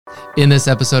In this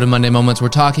episode of Monday Moments, we're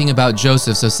talking about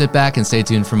Joseph, so sit back and stay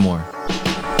tuned for more.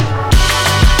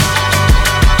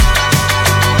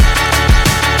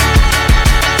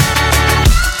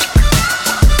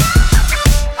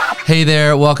 Hey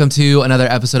there, welcome to another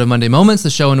episode of Monday Moments, the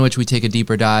show in which we take a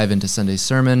deeper dive into Sunday's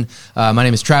sermon. My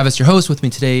name is Travis, your host. With me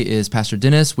today is Pastor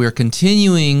Dennis. We're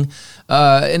continuing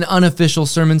an unofficial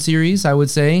sermon series, I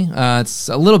would say. It's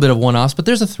a little bit of one-offs, but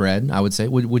there's a thread, I would say.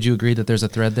 Would you agree that there's a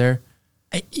thread there?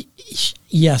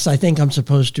 Yes, I think I'm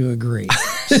supposed to agree.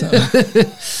 So.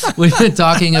 We've been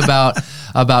talking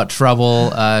about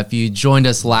trouble. If you joined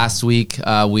us last week,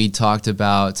 we talked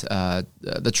about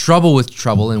the trouble with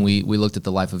trouble, and we looked at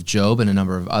the life of Job and a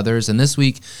number of others. And this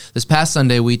past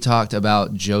Sunday, we talked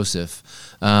about Joseph,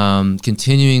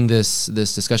 continuing this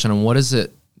discussion on what does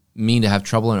it mean to have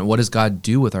trouble and what does God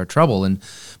do with our trouble, and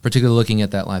particularly looking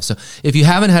at that life. So if you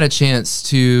haven't had a chance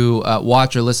to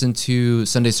watch or listen to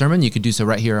Sunday's sermon, you could do so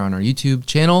right here on our YouTube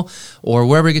channel or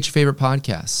wherever you get your favorite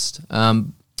podcast.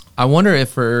 I wonder if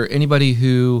for anybody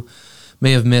who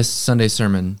may have missed Sunday's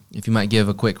sermon, if you might give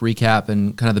a quick recap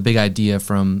and kind of the big idea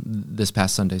from this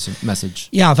past Sunday's message.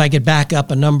 Yeah, if I could back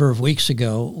up a number of weeks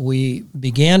ago, we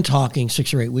began talking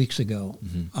 6 or 8 weeks ago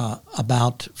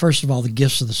about, first of all, the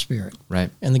gifts of the Spirit. Right.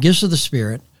 And the gifts of the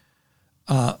Spirit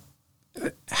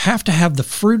have to have the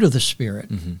fruit of the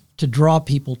Spirit to draw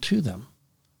people to them.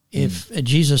 If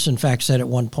Jesus, in fact, said at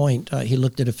one point, he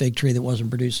looked at a fig tree that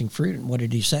wasn't producing fruit, and what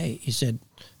did he say? He said,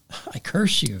 I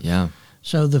curse you. Yeah.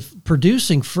 So the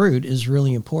producing fruit is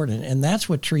really important, and that's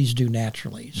what trees do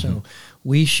naturally. So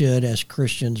we should, as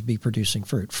Christians, be producing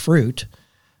fruit. Fruit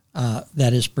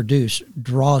that is produced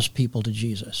draws people to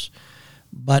Jesus.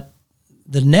 But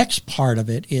the next part of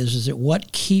it is that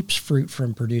what keeps fruit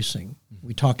from producing?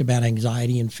 We talked about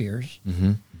anxiety and fears.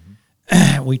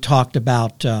 We talked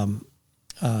about, and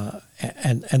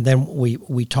then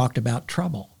we talked about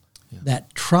trouble. Yeah.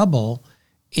 That trouble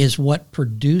is what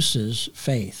produces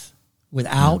faith.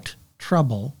 Without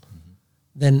trouble,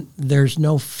 then there's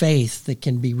no faith that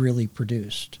can be really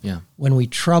produced. Yeah. When we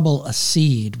trouble a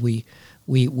seed, we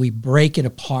break it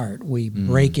apart, we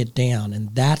break it down,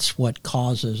 and that's what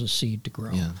causes a seed to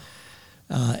grow.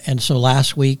 Yeah. And so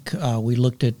last week we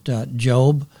looked at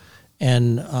Job,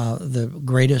 and the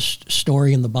greatest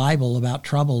story in the Bible about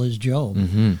trouble is Job.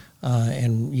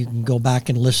 And you can go back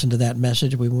and listen to that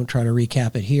message. We won't try to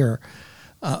recap it here.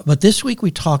 But this week we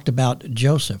talked about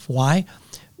Joseph. Why?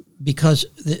 Because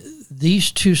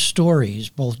these two stories,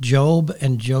 both Job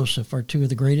and Joseph, are two of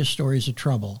the greatest stories of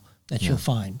trouble that you'll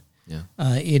find. Yeah.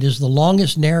 It is the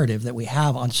longest narrative that we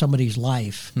have on somebody's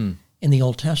life in the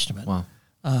Old Testament. Wow.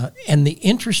 And the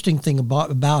interesting thing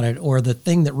about it, or the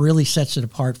thing that really sets it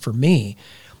apart for me,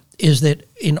 is that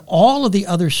in all of the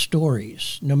other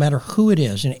stories, no matter who it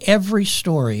is, in every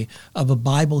story of a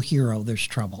Bible hero, there's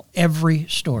trouble. Every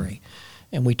story.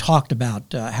 And we talked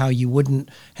about how you wouldn't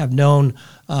have known,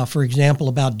 for example,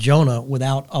 about Jonah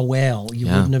without a whale. You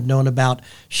wouldn't have known about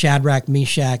Shadrach,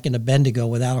 Meshach, and Abednego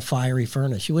without a fiery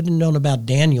furnace. You wouldn't have known about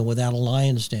Daniel without a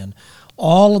lion's den.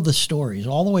 All of the stories,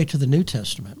 all the way to the New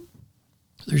Testament,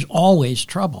 there's always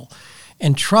trouble.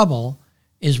 And trouble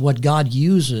is what God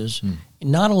uses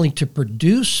not only to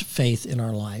produce faith in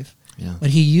our life, but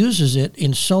he uses it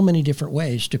in so many different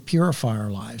ways to purify our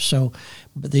lives. So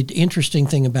the interesting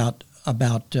thing about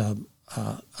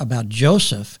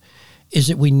Joseph is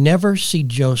that we never see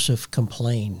Joseph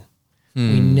complain.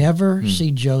 We never see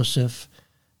Joseph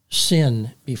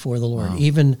sin before the Lord. Wow.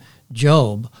 Even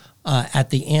Job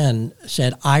at the end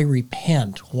said, I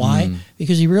repent. Why?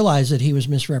 Because he realized that he was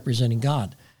misrepresenting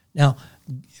God. Now,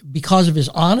 because of his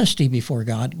honesty before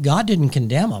God, God didn't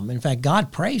condemn him. In fact,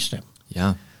 God praised him.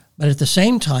 Yeah. But at the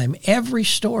same time, every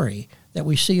story that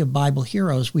we see of Bible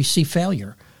heroes, we see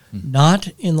failure. Not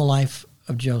in the life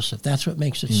of Joseph. That's what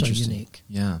makes it so unique.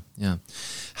 Yeah, yeah.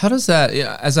 How does that,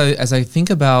 as I think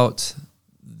about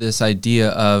this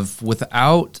idea of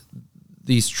without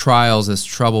these trials, this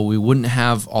trouble, we wouldn't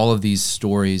have all of these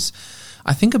stories.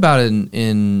 I think about it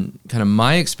in kind of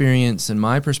my experience and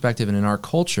my perspective, and in our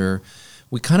culture,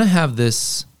 we kind of have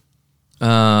this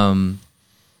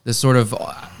this sort of,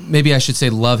 maybe I should say,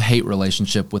 love-hate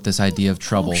relationship with this idea of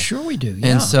trouble. Oh, sure we do, yeah.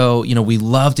 And so, we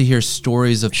love to hear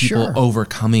stories of people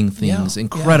overcoming things,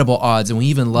 incredible odds, and we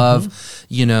even love,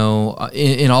 in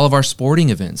all of our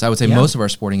sporting events, I would say most of our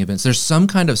sporting events, there's some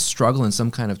kind of struggle and some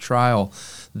kind of trial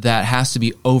that has to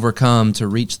be overcome to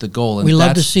reach the goal. And we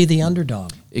love to see the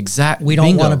underdog. Exactly. We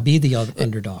don't want to be the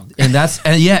underdog. And that's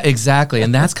exactly.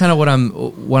 And that's kind of what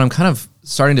I'm kind of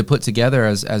starting to put together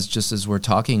as we're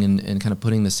talking and kind of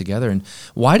putting this together. And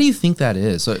why do you think that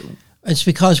is? It's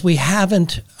because we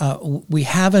haven't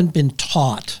been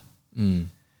taught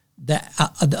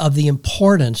that of the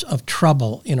importance of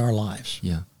trouble in our lives.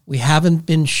 Yeah. We haven't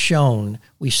been shown.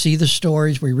 We see the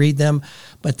stories, we read them,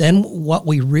 but then what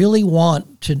we really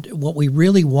want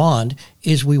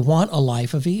is we want a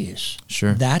life of ease.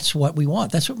 Sure. That's what we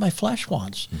want. That's what my flesh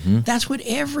wants. That's what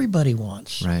everybody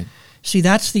wants. Right. See,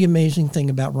 that's the amazing thing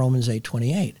about Romans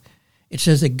 8:28. It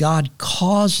says that God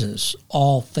causes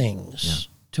all things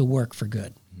to work for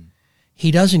good. He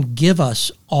doesn't give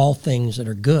us all things that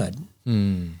are good.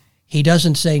 He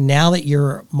doesn't say, now that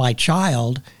you're my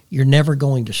child, you're never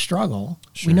going to struggle.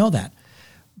 Sure. We know that.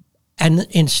 And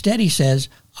instead he says,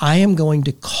 I am going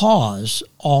to cause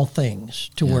all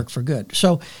things to work for good.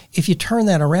 So if you turn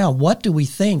that around, what do we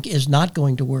think is not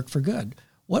going to work for good?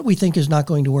 What we think is not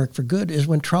going to work for good is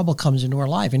when trouble comes into our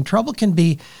life. And trouble can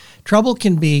be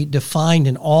defined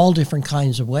in all different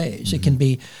kinds of ways. It can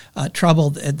be trouble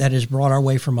that is brought our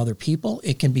way from other people.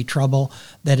 It can be trouble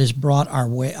that is brought our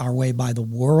way by the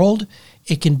world.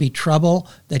 It can be trouble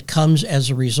that comes as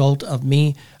a result of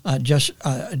me just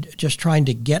trying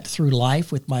to get through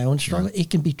life with my own struggle. It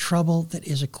can be trouble that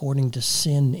is according to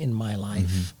sin in my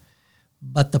life.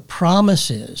 But the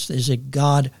promise is that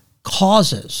God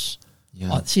causes.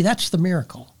 See, that's the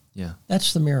miracle. Yeah.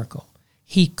 That's the miracle.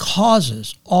 He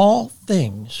causes all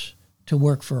things to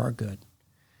work for our good.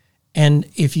 And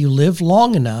if you live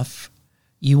long enough,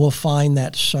 you will find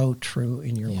that so true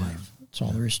in your life. That's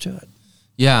all there is to it.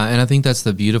 Yeah, and I think that's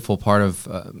the beautiful part of,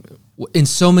 in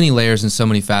so many layers and so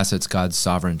many facets, God's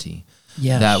sovereignty.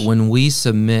 Yes. That when we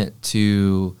submit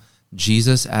to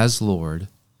Jesus as Lord,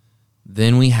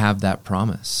 then we have that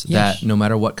promise that no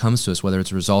matter what comes to us, whether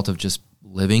it's a result of just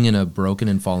living in a broken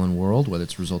and fallen world, whether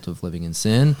it's a result of living in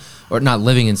sin, or not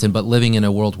living in sin, but living in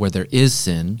a world where there is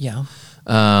sin,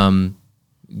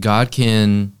 God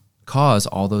can cause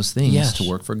all those things to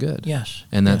work for good. Yes.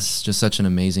 And that's just such an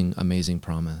amazing, amazing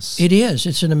promise. It is.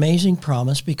 It's an amazing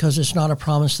promise because it's not a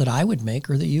promise that I would make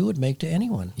or that you would make to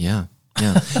anyone. Yeah.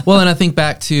 Yeah. Well, and I think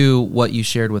back to what you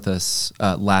shared with us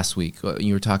last week.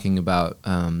 You were talking about,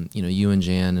 you and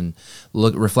Jan, and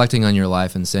reflecting on your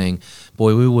life and saying,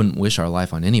 boy, we wouldn't wish our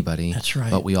life on anybody. That's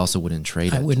right. But we also wouldn't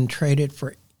trade it. I wouldn't trade it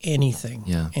for anything.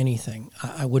 Yeah. Anything.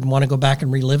 I wouldn't want to go back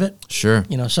and relive it. Sure.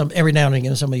 Every now and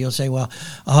again somebody will say, well,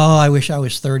 I wish I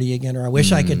was 30 again, or I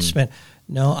wish I could spend.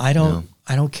 No, I don't. No.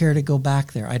 I don't care to go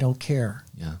back there. I don't care.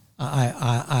 Yeah.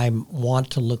 I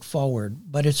want to look forward,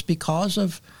 but it's because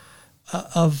of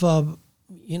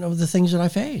the things that I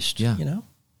faced. Yeah.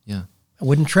 Yeah. I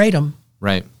wouldn't trade them.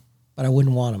 Right. But I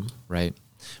wouldn't want them. Right.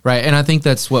 Right. And I think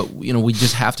that's what, we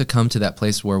just have to come to that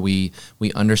place where we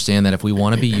understand that if we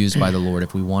want to be used by the Lord,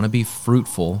 if we want to be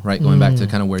fruitful, right, going back to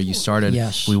kind of where you started,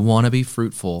 if we want to be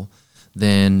fruitful,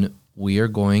 then we are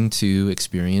going to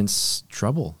experience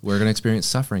trouble. We're going to experience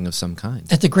suffering of some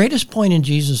kind. At the greatest point in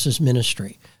Jesus'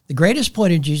 ministry,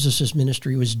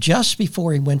 was just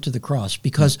before he went to the cross,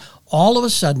 because all of a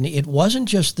sudden it wasn't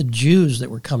just the Jews that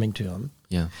were coming to him.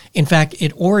 Yeah. In fact,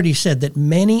 it already said that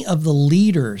many of the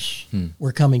leaders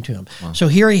were coming to him. Wow. So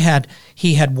here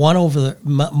he had won over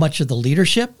much of the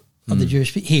leadership of the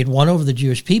Jewish people. He had won over the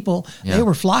Jewish people. Yeah. They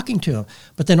were flocking to him.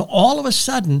 But then all of a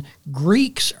sudden,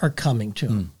 Greeks are coming to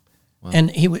him. Wow.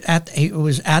 And it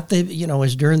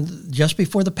was during just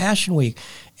before the Passion Week,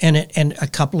 and a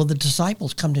couple of the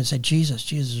disciples come to him and said, Jesus,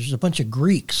 there's a bunch of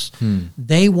Greeks.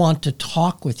 They want to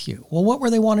talk with you. Well, what were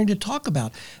they wanting to talk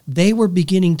about? They were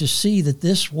beginning to see that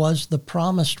this was the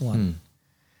promised one.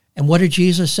 And what did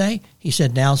Jesus say? He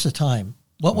said, now's the time.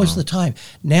 What was the time?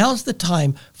 Now's the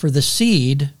time for the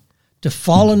seed to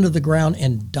fall into the ground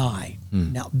and die.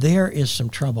 Now, there is some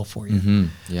trouble for you.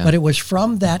 Yeah. But it was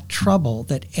from that trouble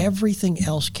that everything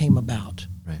else came about.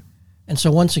 Right. And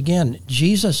so once again,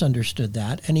 Jesus understood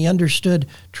that, and he understood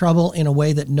trouble in a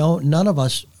way that none of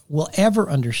us will ever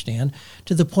understand,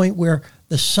 to the point where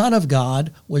the Son of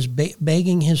God was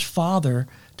begging his Father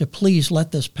to please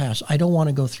let this pass. I don't want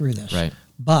to go through this. Right.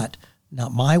 But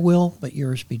not my will, but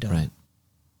yours be done. Right.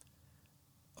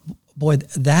 Boy,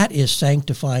 that is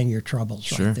sanctifying your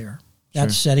troubles right there.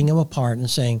 That's setting them apart and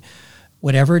saying,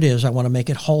 whatever it is, I want to make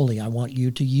it holy. I want you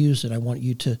to use it. I want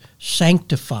you to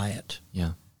sanctify it.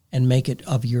 Yeah. And make it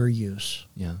of your use.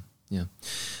 Yeah. Yeah.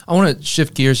 I want to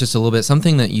shift gears just a little bit.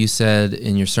 Something that you said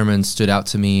in your sermon stood out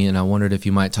to me, and I wondered if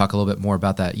you might talk a little bit more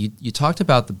about that. You talked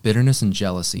about the bitterness and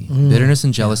jealousy. Bitterness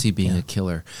and jealousy being a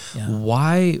killer. Yeah.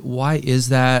 Why is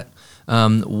that?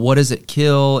 What does it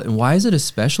kill, and why is it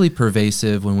especially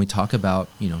pervasive when we talk about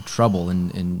trouble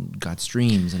and God's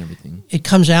dreams and everything? It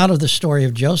comes out of the story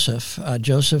of Joseph.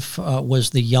 Joseph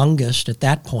was the youngest at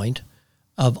that point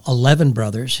of 11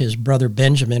 brothers. His brother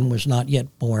Benjamin was not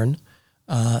yet born.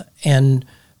 And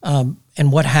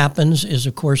what happens is,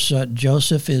 of course,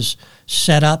 Joseph is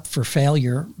set up for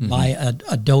failure by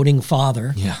a doting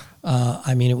father. Yeah.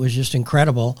 I mean, it was just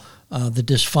incredible, the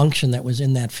dysfunction that was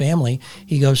in that family.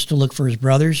 He goes to look for his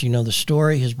brothers. You know the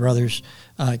story. His brothers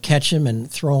catch him and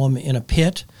throw him in a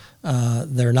pit.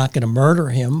 They're not going to murder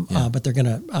him, but they're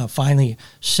going to finally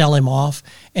sell him off.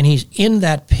 And he's in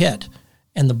that pit.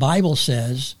 And the Bible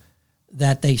says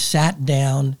that they sat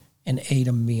down and ate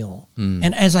a meal.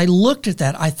 And as I looked at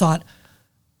that, I thought,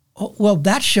 oh, well,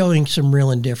 that's showing some real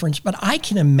indifference. But I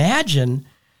can imagine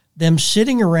them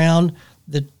sitting around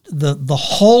the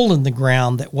hole in the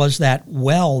ground that was that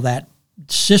well, that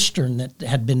cistern that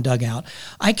had been dug out.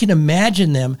 I can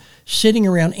imagine them sitting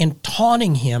around and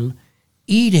taunting him,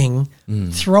 eating,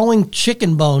 throwing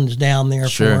chicken bones down there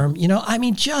for him. You know, I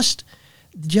mean, just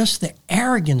the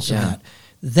arrogance of that.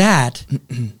 That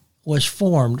was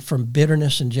formed from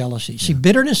bitterness and jealousy. See,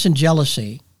 bitterness and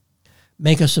jealousy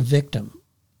make us a victim.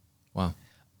 Wow.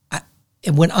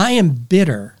 And when I am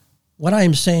bitter, what I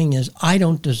am saying is, I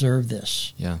don't deserve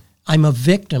this. Yeah. I'm a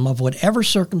victim of whatever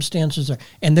circumstances are.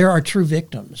 And there are true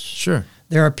victims. Sure.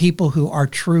 There are people who are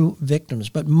true victims.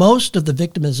 But most of the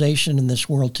victimization in this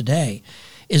world today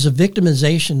is a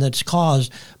victimization that's caused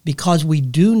because we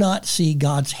do not see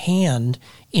God's hand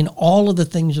in all of the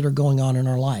things that are going on in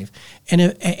our life. And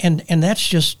that's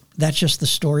just the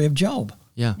story of Job.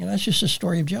 Yeah. You know, that's just the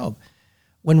story of Job.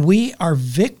 When we are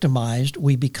victimized,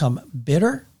 we become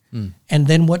bitter. And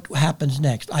then what happens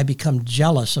next? I become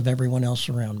jealous of everyone else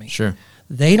around me. Sure.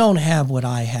 They don't have what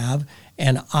I have,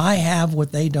 and I have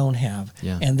what they don't have.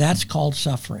 Yeah. And that's called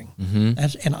suffering.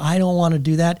 And I don't want to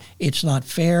do that. It's not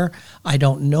fair. I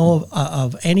don't know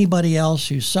of anybody else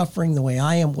who's suffering the way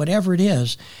I am, whatever it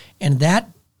is. And that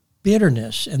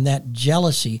bitterness and that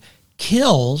jealousy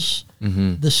kills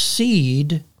the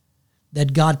seed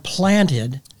that God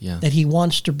planted that he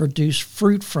wants to produce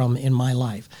fruit from in my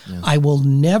life. Yeah. I will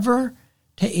never,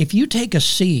 if you take a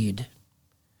seed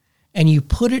and you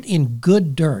put it in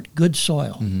good dirt, good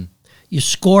soil, you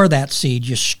score that seed,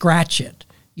 you scratch it,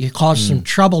 you cause some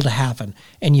trouble to happen,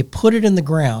 and you put it in the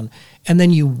ground, and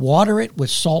then you water it with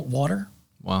salt water.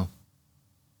 Wow.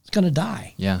 It's going to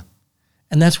die. Yeah.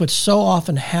 And that's what so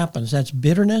often happens. That's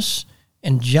bitterness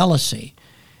and jealousy.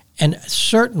 And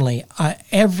certainly,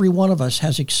 every one of us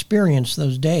has experienced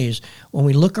those days when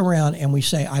we look around and we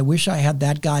say, I wish I had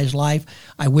that guy's life.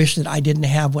 I wish that I didn't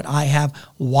have what I have.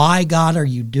 Why, God, are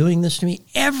you doing this to me?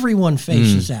 Everyone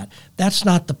faces that. That's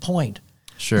not the point.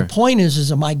 Sure. The point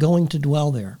is, am I going to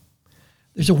dwell there?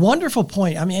 There's a wonderful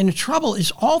point. I mean, and the trouble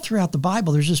is all throughout the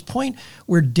Bible. There's this point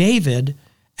where David,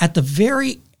 at the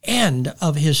very end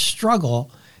of his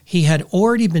struggle, he had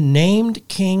already been named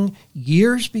king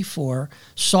years before.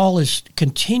 Saul is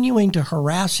continuing to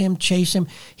harass him, chase him.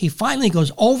 He finally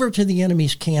goes over to the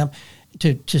enemy's camp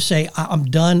to say, I'm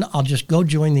done. I'll just go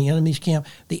join the enemy's camp.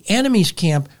 The enemy's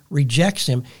camp rejects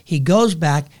him. He goes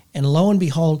back, and lo and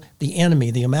behold, the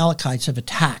enemy, the Amalekites, have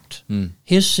attacked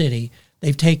his city.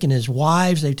 They've taken his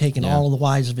wives. They've taken all of the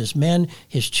wives of his men,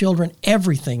 his children,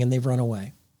 everything, and they've run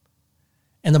away.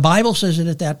 And the Bible says that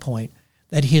at that point,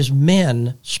 that his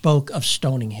men spoke of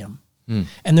stoning him.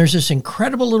 And there's this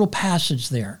incredible little passage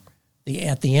there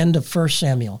at the end of 1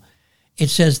 Samuel. It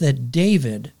says that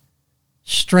David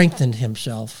strengthened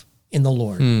himself in the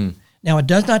Lord. Now, it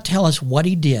does not tell us what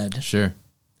he did. Sure.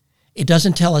 It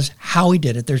doesn't tell us how he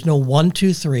did it. There's no 1,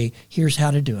 2, 3, here's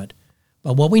how to do it.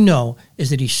 But what we know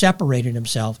is that he separated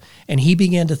himself, and he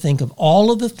began to think of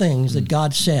all of the things that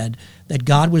God said that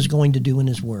God was going to do in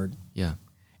his word. Yeah.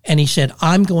 And he said,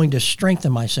 I'm going to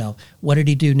strengthen myself. What did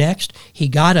he do next? He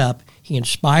got up. He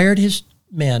inspired his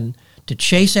men to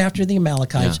chase after the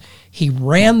Amalekites. Yeah. He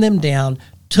ran them down,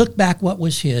 took back what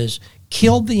was his,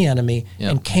 killed the enemy,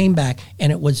 and came back.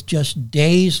 And it was just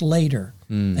days later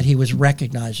that he was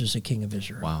recognized as the king of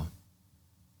Israel. Wow.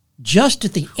 Just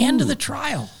at the end of the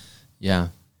trial. Yeah.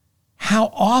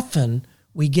 How often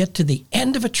we get to the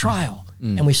end of a trial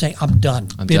and we say, I'm done.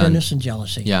 Bitterness and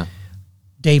jealousy. Yeah.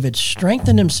 David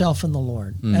strengthened himself in the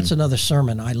Lord. That's another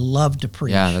sermon I love to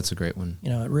preach. Yeah, that's a great one. You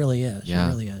know, it really is. Yeah. It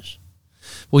really is.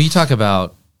 Well, you talk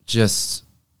about just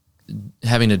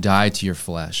having to die to your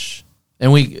flesh.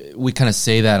 And we kind of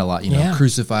say that a lot,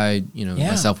 crucify,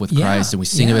 myself with Christ, and we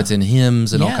sing of it in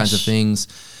hymns and all kinds of things.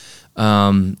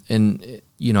 I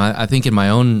think in my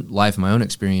own life, my own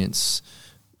experience,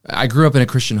 I grew up in a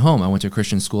Christian home. I went to a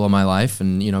Christian school all my life,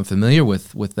 and I'm familiar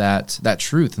with that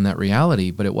truth and that reality.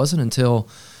 But it wasn't until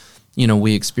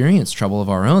we experienced trouble of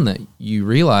our own that you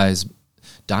realize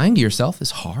dying to yourself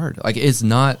is hard. Like, it's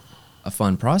not a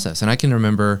fun process. And I can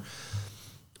remember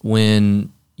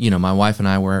when, my wife and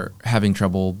I were having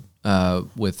trouble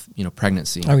with,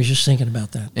 pregnancy. I was just thinking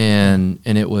about that. And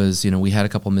it was, we had a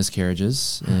couple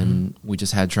miscarriages and we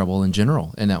just had trouble in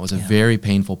general. And that was a very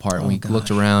painful part. And we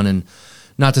looked around, and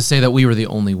not to say that we were the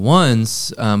only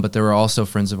ones, but there were also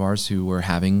friends of ours who were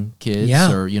having kids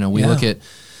or, we look at,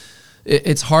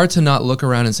 it's hard to not look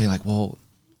around and say like, well,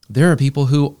 there are people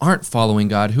who aren't following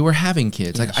God who are having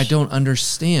kids. Like, I don't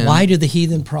understand. Why do the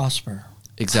heathen prosper?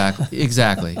 Exactly.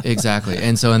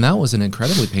 And that was an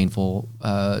incredibly painful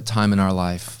time in our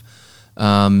life.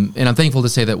 And I'm thankful to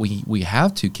say that we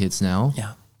have 2 kids now.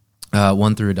 Yeah.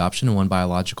 One through adoption and one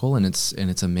biological, and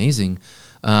it's amazing.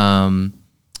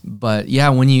 But yeah,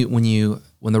 when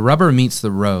the rubber meets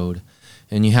the road,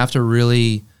 and you have to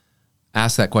really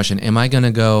ask that question, am I going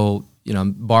to go,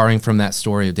 I'm borrowing from that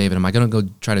story of David, am I going to go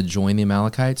try to join the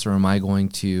Amalekites, or am I going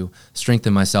to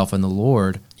strengthen myself in the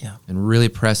Lord and really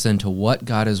press into what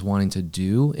God is wanting to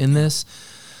do in this?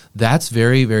 That's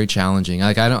very, very challenging.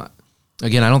 Like, I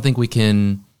don't think we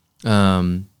can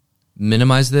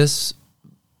minimize this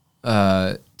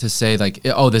to say like,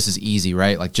 oh, this is easy,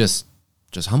 right? Like, just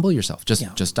humble yourself,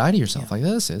 just die to yourself. Like,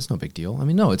 this is no big deal. I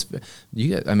mean, no,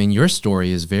 your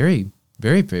story is very,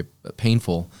 very, very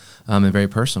painful and very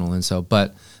personal. And so,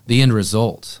 but the end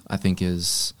result, I think,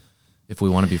 is, if we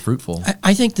want to be fruitful.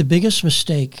 I think the biggest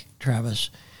mistake, Travis,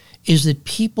 is that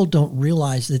people don't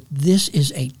realize that this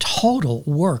is a total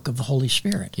work of the Holy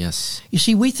Spirit. Yes. You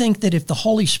see, we think that if the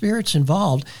Holy Spirit's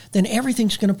involved, then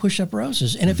everything's going to push up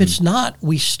roses. And if it's not,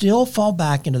 we still fall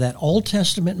back into that Old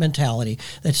Testament mentality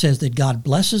that says that God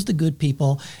blesses the good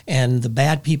people and the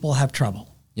bad people have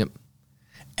trouble. Yep.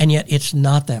 And yet it's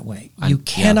not that way. You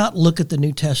cannot look at the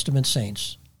New Testament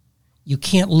saints. You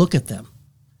can't look at them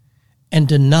and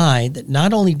deny that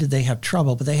not only did they have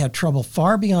trouble, but they had trouble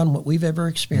far beyond what we've ever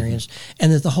experienced,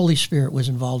 and that the Holy Spirit was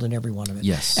involved in every one of it.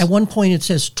 Yes. At one point it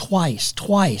says twice,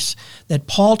 that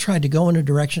Paul tried to go in a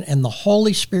direction and the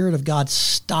Holy Spirit of God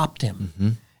stopped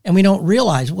him. And we don't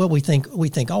realize, well, we think,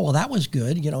 oh, well, that was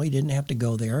good. He didn't have to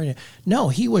go there. No,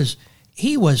 he was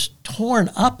torn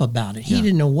up about it. He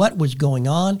didn't know what was going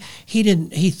on.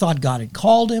 He thought God had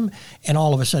called him, and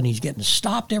all of a sudden he's getting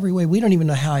stopped every way. We don't even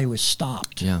know how he was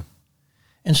stopped. Yeah.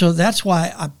 And so that's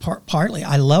why partly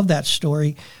I love that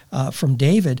story from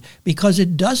David, because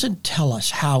it doesn't tell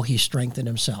us how he strengthened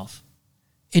himself.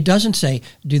 It doesn't say,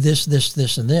 do this, this,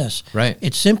 this, and this. Right.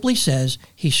 It simply says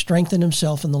he strengthened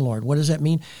himself in the Lord. What does that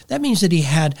mean? That means that he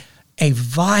had a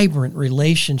vibrant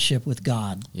relationship with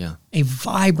God. Yeah. A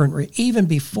vibrant, even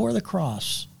before the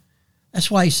cross.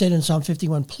 That's why he said in Psalm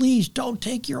 51, please don't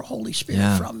take your Holy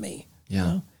Spirit from me.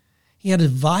 Yeah. He had a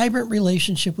vibrant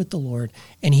relationship with the Lord,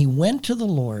 and he went to the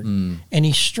Lord, and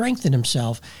he strengthened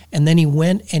himself, and then he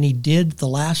went and he did the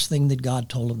last thing that God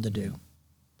told him to do.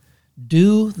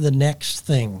 Do the next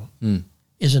thing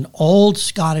is an old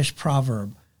Scottish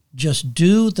proverb. Just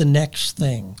do the next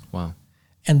thing. Wow.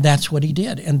 And that's what he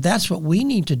did. And that's what we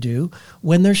need to do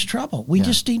when there's trouble. We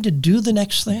just need to do the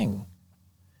next thing.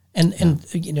 And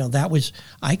that was,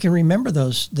 I can remember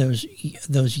those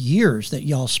years that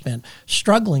y'all spent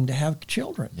struggling to have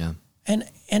children. Yeah.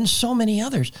 And so many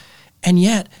others. And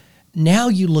yet, now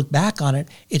you look back on it,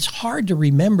 it's hard to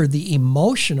remember the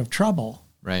emotion of trouble.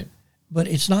 Right. But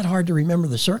it's not hard to remember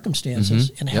the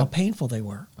circumstances and how painful they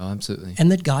were. Oh, absolutely.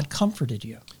 And that God comforted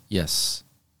you. Yes.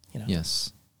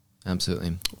 Yes.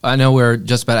 Absolutely. I know we're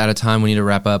just about out of time. We need to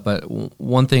wrap up. But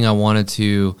one thing I wanted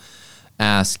to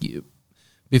ask you,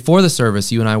 before the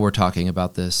service, you and I were talking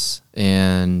about this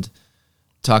and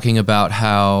talking about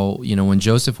how, when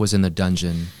Joseph was in the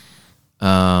dungeon,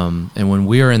 and when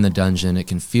we are in the dungeon, it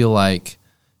can feel like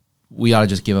we ought to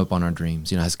just give up on our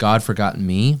dreams. Has God forgotten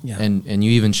me? Yeah. And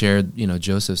you even shared,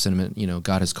 Joseph's sentiment,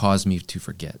 God has caused me to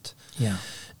forget. Yeah.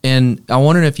 And I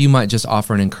wondered if you might just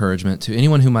offer an encouragement to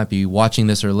anyone who might be watching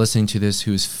this or listening to this,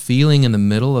 who's feeling in the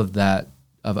middle of that,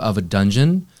 of a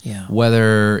dungeon,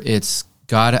 whether it's,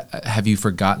 God, have you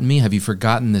forgotten me? Have you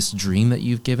forgotten this dream that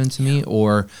you've given to me?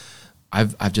 Or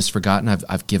I've just forgotten,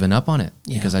 I've given up on it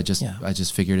because I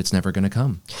just figured it's never going to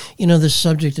come. This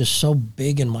subject is so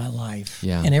big in my life.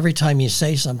 Yeah. And every time you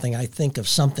say something, I think of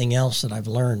something else that I've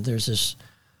learned. There's this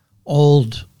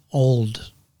old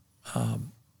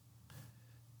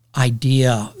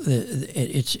idea.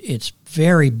 It's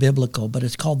very biblical, but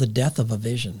it's called the death of a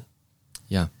vision.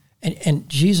 Yeah. And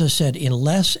Jesus said,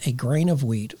 unless a grain of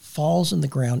wheat falls in the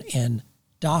ground and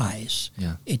dies,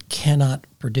 it cannot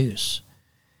produce.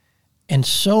 And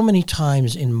so many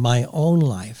times in my own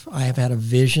life, I have had a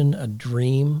vision, a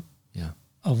dream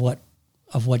of what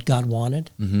God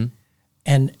wanted.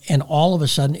 And all of a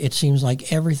sudden, it seems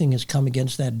like everything has come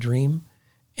against that dream,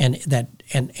 and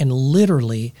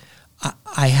literally,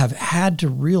 I have had to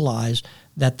realize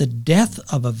that the death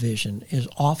of a vision is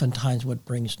oftentimes what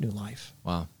brings new life.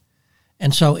 Wow.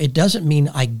 And so it doesn't mean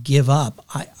I give up.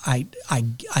 I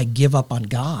give up on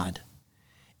God.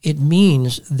 It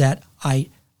means that I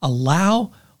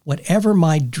allow whatever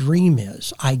my dream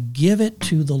is, I give it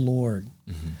to the Lord.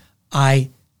 Mm-hmm. I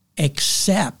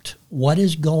accept what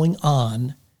is going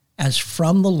on as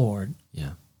from the Lord.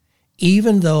 Yeah.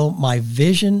 Even though my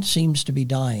vision seems to be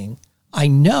dying, I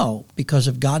know because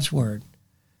of God's word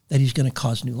that he's going to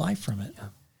cause new life from it. Yeah.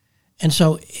 And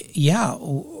so,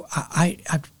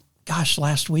 gosh,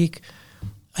 last week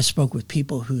I spoke with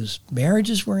people whose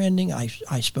marriages were ending.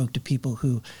 I spoke to people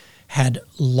who had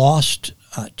lost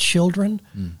children.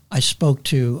 Mm. I spoke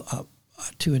to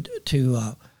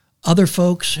other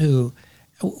folks who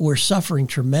were suffering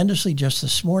tremendously. Just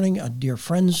this morning, dear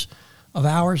friends of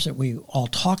ours that we all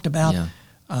talked about,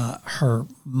 her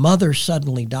mother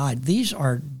suddenly died. These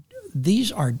are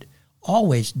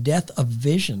always death of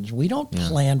visions. We don't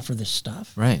plan for this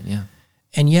stuff. Right, yeah.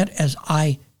 And yet, as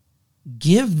I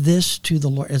give this to the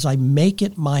Lord, as I make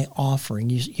it my offering,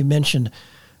 you mentioned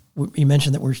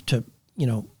that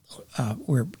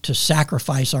we're to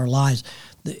sacrifice our lives.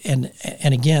 And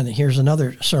again, here's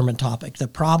another sermon topic. The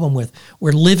problem with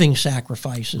we're living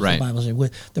sacrifices, right. The Bible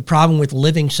says. The problem with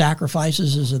living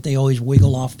sacrifices is that they always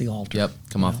wiggle off the altar. Yep,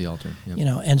 come off the altar. Yep.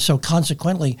 And so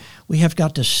consequently, we have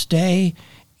got to stay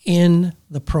in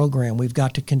the program. We've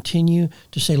got to continue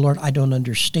to say, Lord, I don't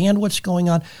understand what's going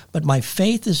on, but my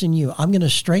faith is in you. I'm going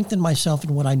to strengthen myself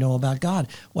in what I know about God.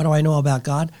 What do I know about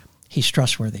God? He's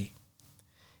trustworthy.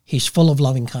 He's full of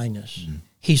loving kindness. Mm.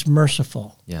 He's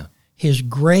merciful. Yeah. His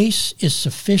grace is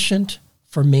sufficient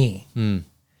for me. Mm.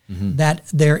 Mm-hmm. That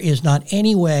there is not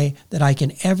any way that I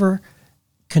can ever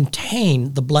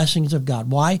contain the blessings of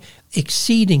God. Why?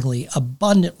 Exceedingly,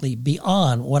 abundantly,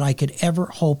 beyond what I could ever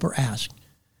hope or ask.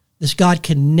 This God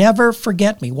can never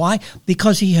forget me. Why?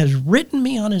 Because he has written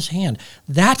me on his hand.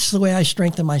 That's the way I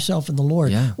strengthen myself in the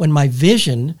Lord when my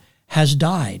vision has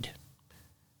died.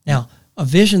 Now, a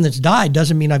vision that's died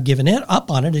doesn't mean I've given up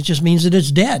on it. It just means that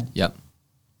it's dead. Yep.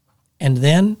 And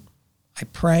then I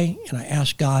pray and I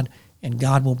ask God, and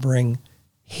God will bring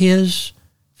his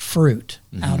fruit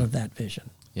out of that vision.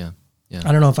 Yeah. Yeah.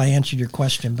 I don't know if I answered your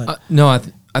question, but no, I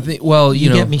think, well, you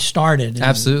know, get me started.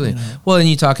 Absolutely. Well, and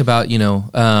you talk about,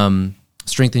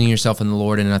 strengthening yourself in the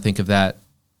Lord. And I think of that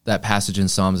passage in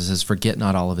Psalms that says, forget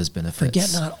not all of his benefits.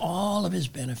 Forget not all of his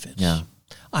benefits. Yeah.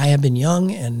 I have been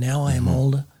young and now I am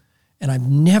old, and I've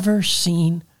never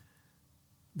seen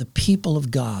the people of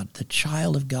God, the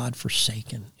child of God,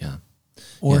 forsaken. Yeah.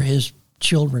 Or his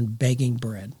children begging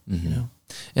bread. Mm-hmm.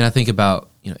 And I think about,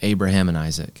 Abraham and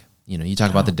Isaac. You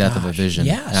talk about the death of a vision.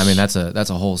 Yes. I mean, that's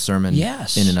a whole sermon in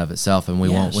and of itself, and we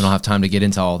don't have time to get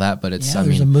into all that, but it's,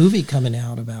 there's a movie coming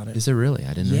out about it. Is there really?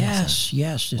 I didn't know. Yes.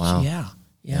 It's, wow.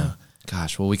 Yeah.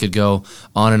 Gosh, well, we could go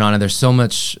on, and there's so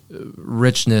much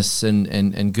richness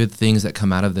and good things that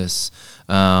come out of this,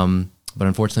 but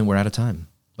unfortunately, we're out of time.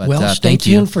 But, stay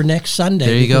tuned for next Sunday.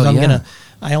 There you go.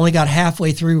 I only got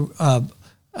halfway through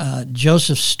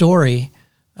Joseph's story,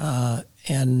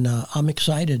 and I'm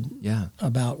excited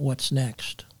about what's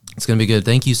next. It's going to be good.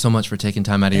 Thank you so much for taking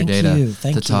time out of your day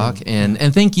to talk. You.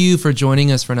 And thank you for joining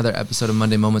us for another episode of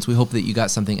Monday Moments. We hope that you got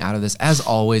something out of this. As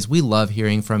always, we love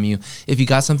hearing from you. If you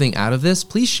got something out of this,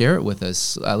 please share it with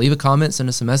us. Leave a comment, send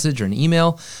us a message or an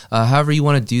email, however you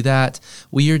want to do that.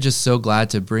 We are just so glad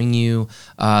to bring you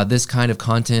this kind of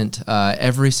content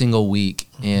every single week.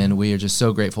 And we are just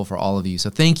so grateful for all of you. So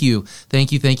thank you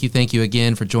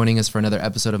again for joining us for another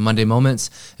episode of Monday Moments.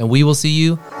 And we will see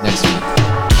you next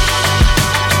week.